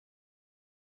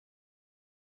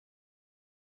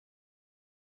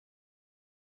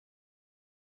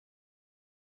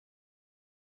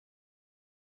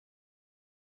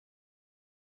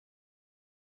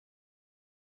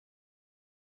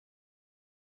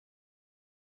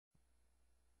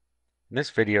In this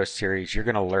video series, you're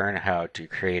going to learn how to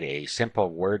create a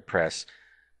simple WordPress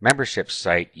membership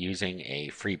site using a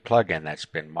free plugin that's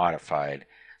been modified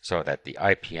so that the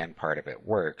IPN part of it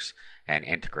works and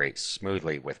integrates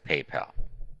smoothly with PayPal.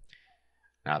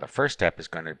 Now, the first step is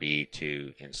going to be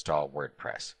to install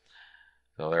WordPress.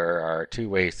 So there are two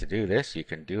ways to do this. You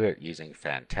can do it using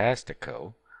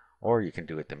Fantastico, or you can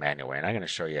do it the manual way, and I'm going to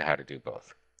show you how to do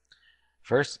both.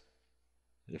 First,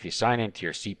 if you sign into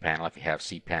your cPanel, if you have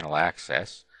cPanel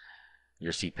access,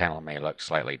 your cPanel may look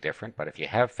slightly different, but if you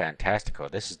have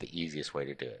Fantastico, this is the easiest way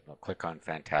to do it. We'll click on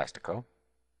Fantastico,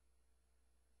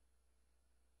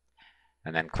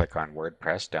 and then click on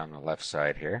WordPress down the left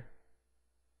side here.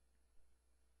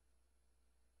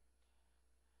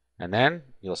 And then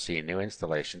you'll see new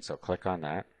installation, so click on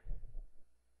that.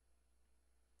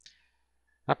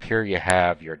 Up here you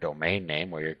have your domain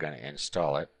name where you're going to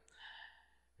install it.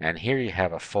 And here you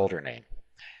have a folder name.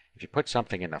 If you put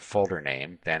something in the folder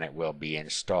name, then it will be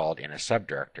installed in a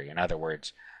subdirectory. In other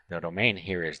words, the domain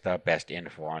here is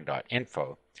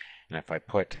thebestinfoon.info. And if I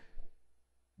put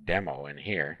demo in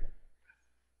here,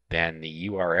 then the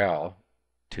URL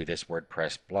to this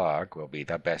WordPress blog will be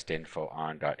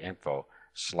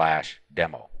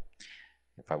thebestinfoon.info/demo.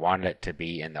 If I wanted it to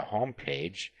be in the home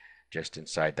page, just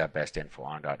inside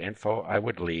thebestinfoon.info, I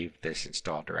would leave this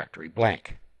install directory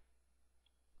blank.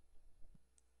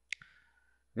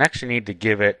 Next, you need to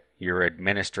give it your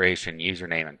administration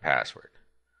username and password.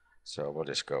 So we'll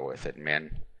just go with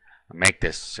admin. Make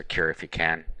this secure if you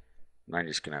can. I'm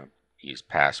just going to use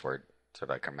password so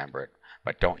that I can remember it,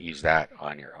 but don't use that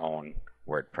on your own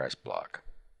WordPress blog.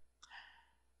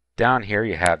 Down here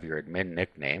you have your admin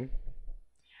nickname.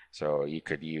 So you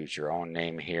could use your own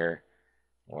name here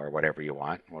or whatever you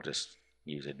want. We'll just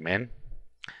use admin.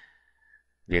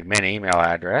 The admin email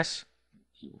address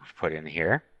you put in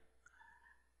here.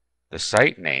 The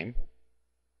site name,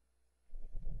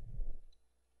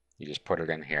 you just put it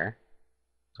in here.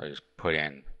 So I just put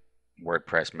in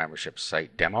WordPress membership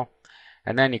site demo,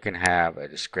 and then you can have a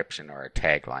description or a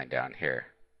tagline down here.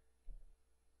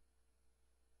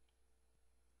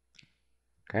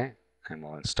 Okay, and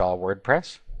we'll install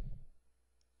WordPress.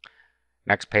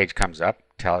 Next page comes up,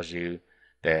 tells you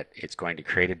that it's going to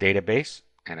create a database,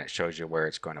 and it shows you where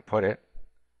it's going to put it.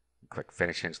 Click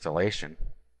Finish Installation.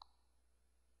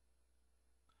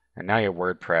 And now your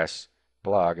WordPress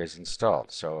blog is installed.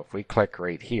 So if we click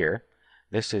right here,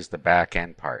 this is the back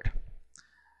end part.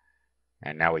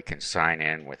 And now we can sign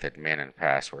in with admin and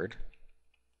password.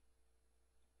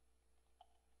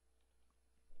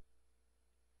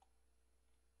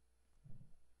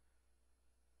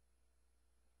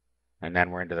 And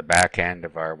then we're into the back end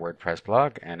of our WordPress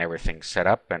blog and everything's set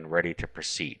up and ready to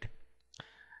proceed.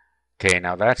 Okay,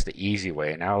 now that's the easy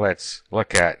way. Now let's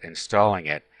look at installing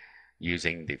it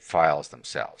using the files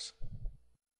themselves.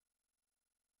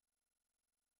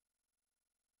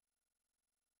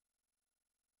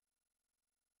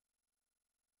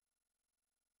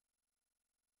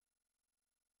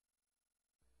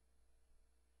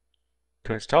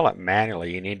 To install it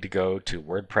manually, you need to go to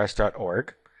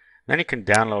wordpress.org. Then you can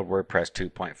download WordPress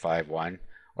 2.51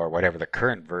 or whatever the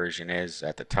current version is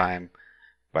at the time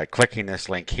by clicking this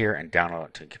link here and download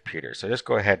it to a computer. So just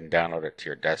go ahead and download it to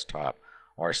your desktop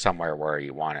or somewhere where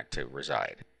you want it to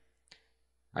reside.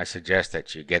 I suggest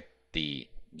that you get the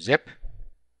zip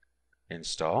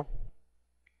install.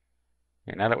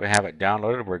 And now that we have it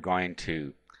downloaded, we're going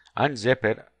to unzip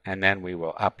it and then we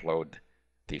will upload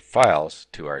the files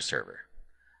to our server.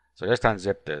 So just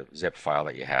unzip the zip file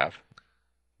that you have.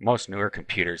 Most newer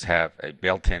computers have a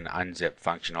built-in unzip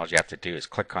function. All you have to do is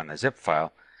click on the zip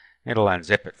file, it'll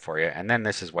unzip it for you, and then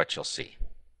this is what you'll see.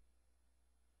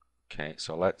 Okay,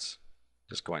 so let's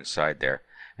just go inside there.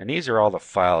 And these are all the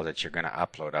files that you're going to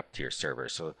upload up to your server.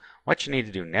 So what you need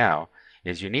to do now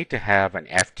is you need to have an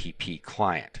FTP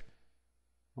client.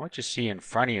 What you see in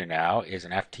front of you now is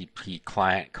an FTP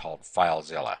client called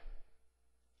FileZilla.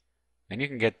 And you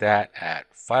can get that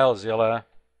at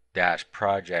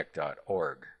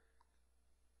filezilla-project.org.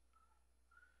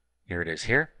 Here it is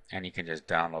here, and you can just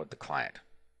download the client.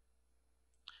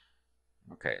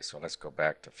 Okay, so let's go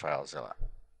back to FileZilla.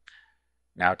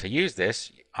 Now to use this,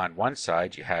 on one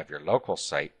side you have your local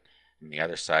site, and the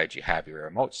other side you have your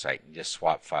remote site, and just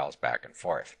swap files back and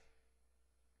forth.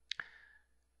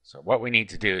 So what we need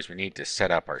to do is we need to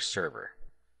set up our server.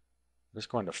 Just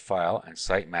go into File and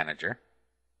Site Manager.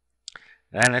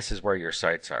 And this is where your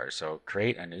sites are. So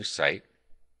create a new site,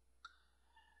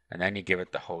 and then you give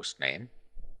it the host name,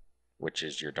 which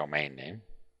is your domain name,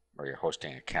 where your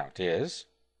hosting account is.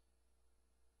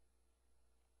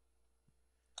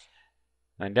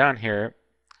 And down here,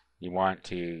 you want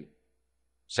to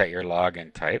set your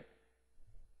login type.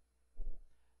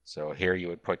 So here you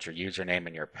would put your username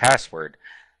and your password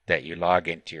that you log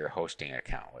into your hosting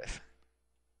account with.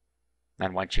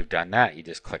 And once you've done that, you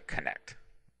just click connect.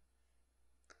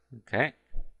 Okay.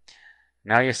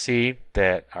 Now you see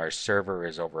that our server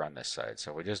is over on this side.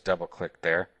 So we just double click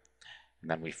there, and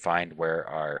then we find where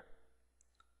our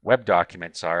web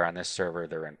documents are on this server.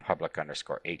 They're in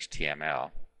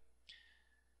public_HTML.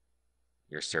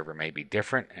 Your server may be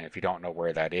different, and if you don't know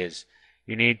where that is,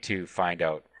 you need to find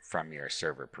out from your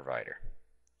server provider.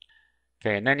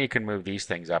 Okay, and then you can move these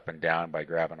things up and down by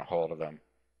grabbing a hold of them,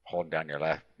 holding down your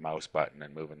left mouse button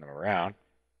and moving them around.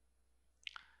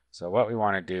 So what we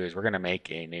want to do is we're going to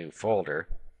make a new folder,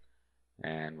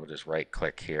 and we'll just right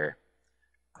click here,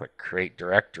 click create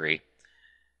directory,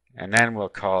 and then we'll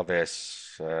call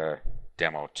this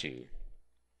demo2.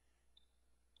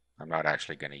 I'm not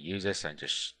actually going to use this, I'm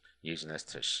just using this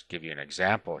to give you an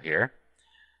example here.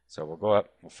 So we'll go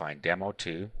up, we'll find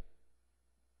demo2,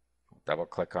 double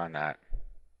click on that.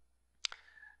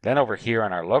 Then over here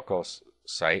on our local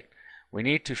site, we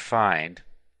need to find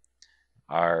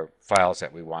our files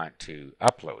that we want to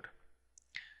upload.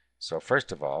 So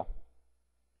first of all,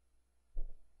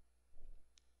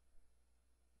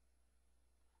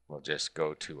 we'll just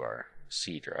go to our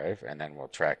C drive and then we'll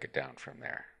track it down from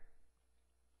there.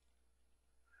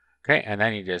 Okay, and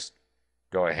then you just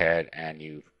go ahead and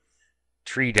you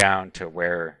tree down to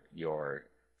where your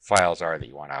files are that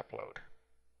you want to upload.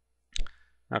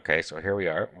 Okay, so here we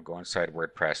are. We'll go inside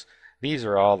WordPress. These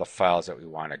are all the files that we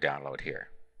want to download here.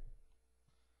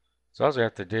 So all we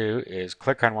have to do is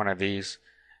click on one of these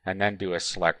and then do a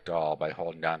select all by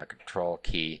holding down the control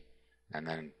key and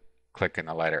then clicking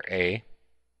the letter A.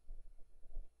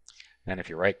 Then if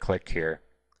you right click here,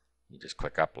 you just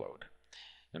click upload.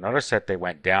 You'll notice that they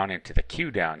went down into the queue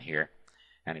down here,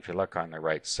 and if you look on the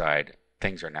right side,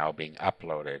 things are now being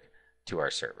uploaded to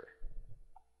our server.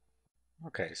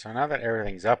 Okay, so now that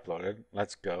everything's uploaded,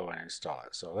 let's go and install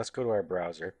it. So let's go to our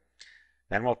browser,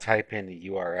 then we'll type in the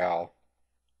URL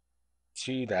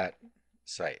to that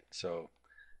site. So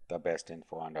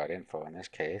thebestinfoon.info in this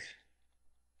case,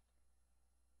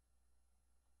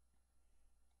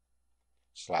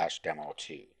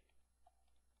 /demo2.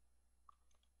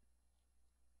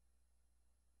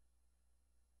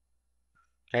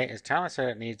 Okay, it's telling us that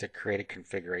it needs to create a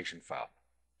configuration file.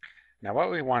 Now what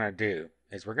we want to do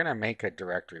is we're going to make a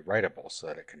directory writable so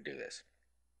that it can do this.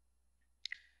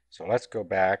 So let's go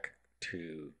back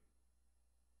to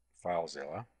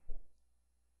FileZilla,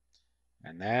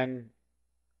 and then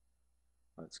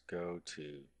let's go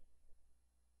to,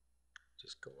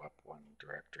 just go up one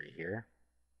directory here,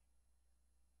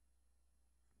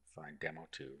 find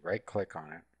demo2, right click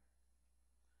on it,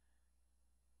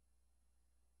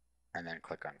 and then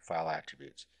click on File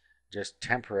Attributes. Just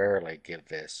temporarily give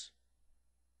this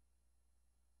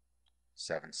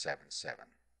 777.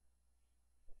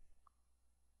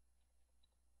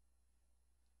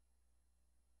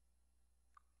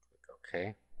 Click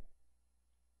OK.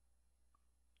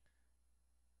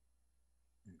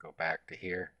 And go back to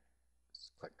here.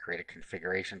 Just click Create a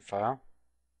Configuration File.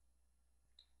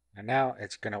 And now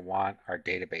it's going to want our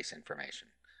database information.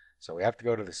 So we have to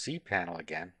go to the cPanel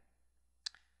again,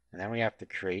 and then we have to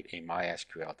create a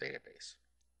MySQL database.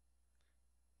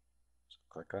 So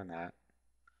click on that,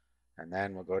 and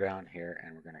then we'll go down here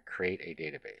and we're going to create a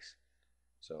database.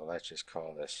 So let's just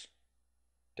call this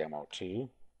demo2.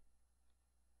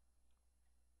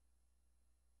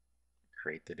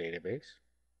 Create the database.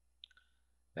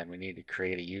 Then we need to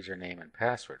create a username and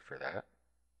password for that.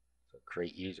 So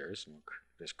create users, and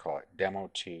we'll just call it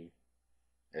demo2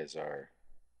 as our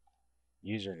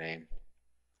username.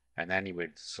 And then you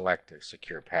would select a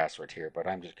secure password here, but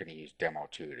I'm just going to use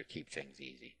demo2 to keep things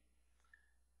easy.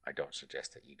 I don't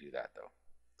suggest that you do that though.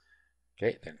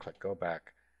 Okay, then click go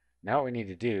back. Now what we need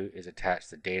to do is attach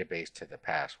the database to the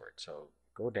password. So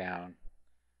go down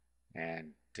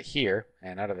and to here,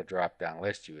 and out of the drop down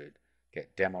list you would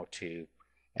get demo2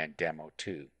 and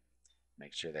demo2.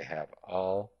 Make sure they have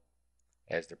all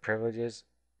as the privileges,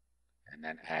 and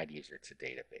then add user to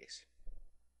database.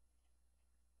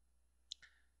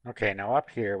 Okay, now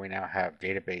up here we now have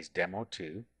database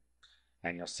demo2,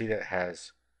 and you'll see that it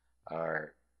has a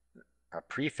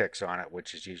prefix on it,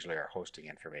 which is usually our hosting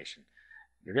information.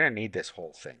 You're going to need this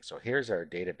whole thing. So here's our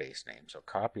database name. So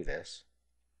copy this,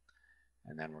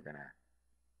 and then we're going to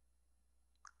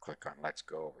click on Let's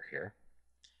Go over here.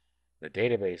 The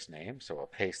database name, so we'll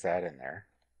paste that in there.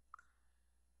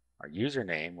 Our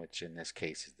username, which in this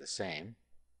case is the same.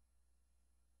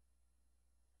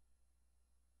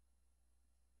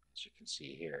 As you can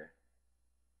see here.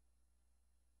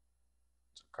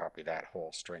 So copy that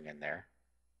whole string in there.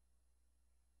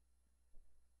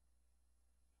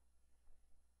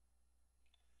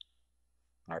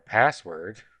 Our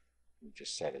password, we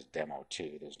just set as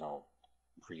demo2. There's no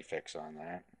prefix on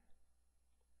that.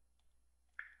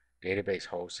 Database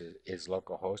host is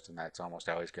localhost, and that's almost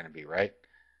always going to be right.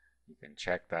 You can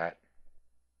check that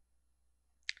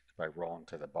by rolling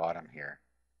to the bottom here,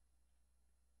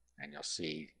 and you'll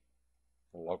see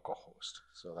the localhost.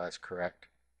 So that's correct.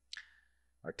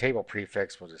 Our table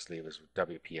prefix we'll just leave as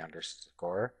WP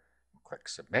underscore. We'll click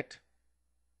submit.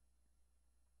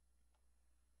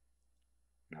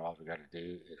 Now all we got to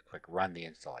do is click run the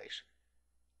installation.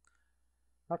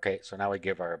 Okay, so now we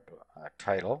give our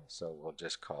title, so we'll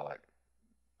just call it,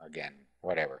 again,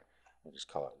 whatever. We'll just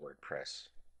call it WordPress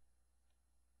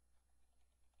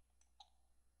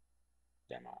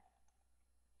demo.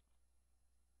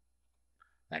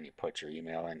 Then you put your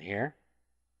email in here.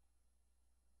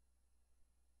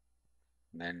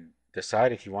 And then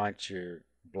decide if you want your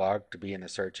blog to be in the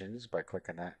search engines by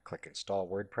clicking that. Click install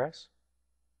WordPress.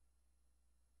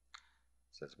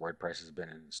 It says WordPress has been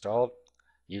installed.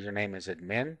 Username is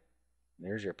admin.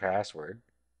 There's your password.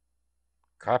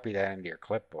 Copy that into your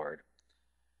clipboard.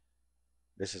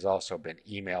 This has also been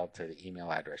emailed to the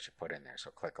email address you put in there. So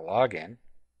click login.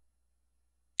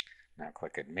 Now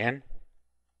click admin.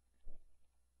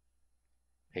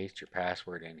 Paste your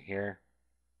password in here.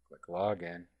 Click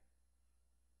login.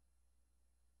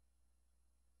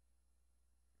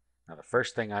 Now the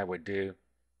first thing I would do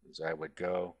is I would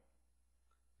go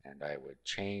and I would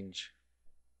change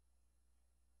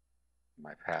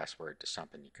my password to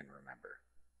something you can remember.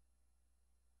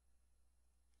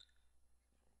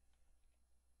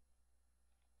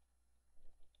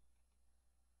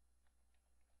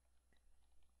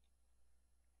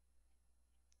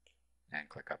 And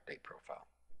click update profile.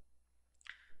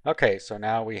 Okay, so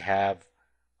now we have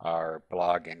our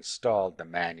blog installed the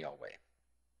manual way.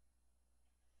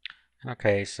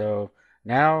 Okay, so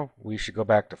now we should go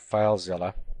back to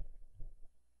FileZilla.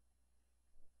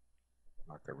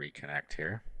 I'll have to reconnect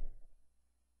here.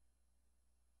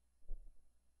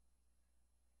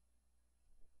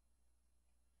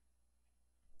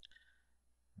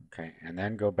 Okay, and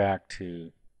then go back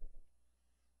to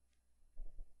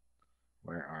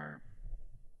where our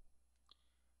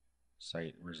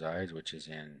site resides, which is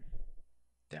in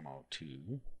demo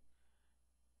 2.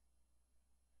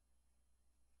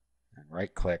 And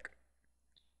right click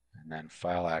and then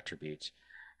file attributes.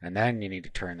 And then you need to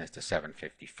turn this to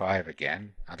 755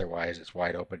 again, otherwise it's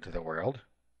wide open to the world.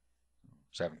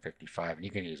 755, and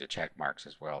you can use the check marks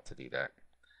as well to do that.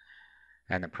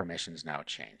 And the permissions now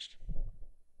changed.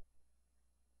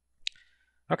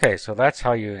 Okay, so that's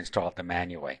how you install it the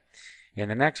manual way. In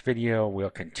the next video, we'll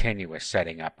continue with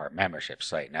setting up our membership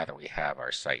site now that we have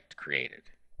our site created.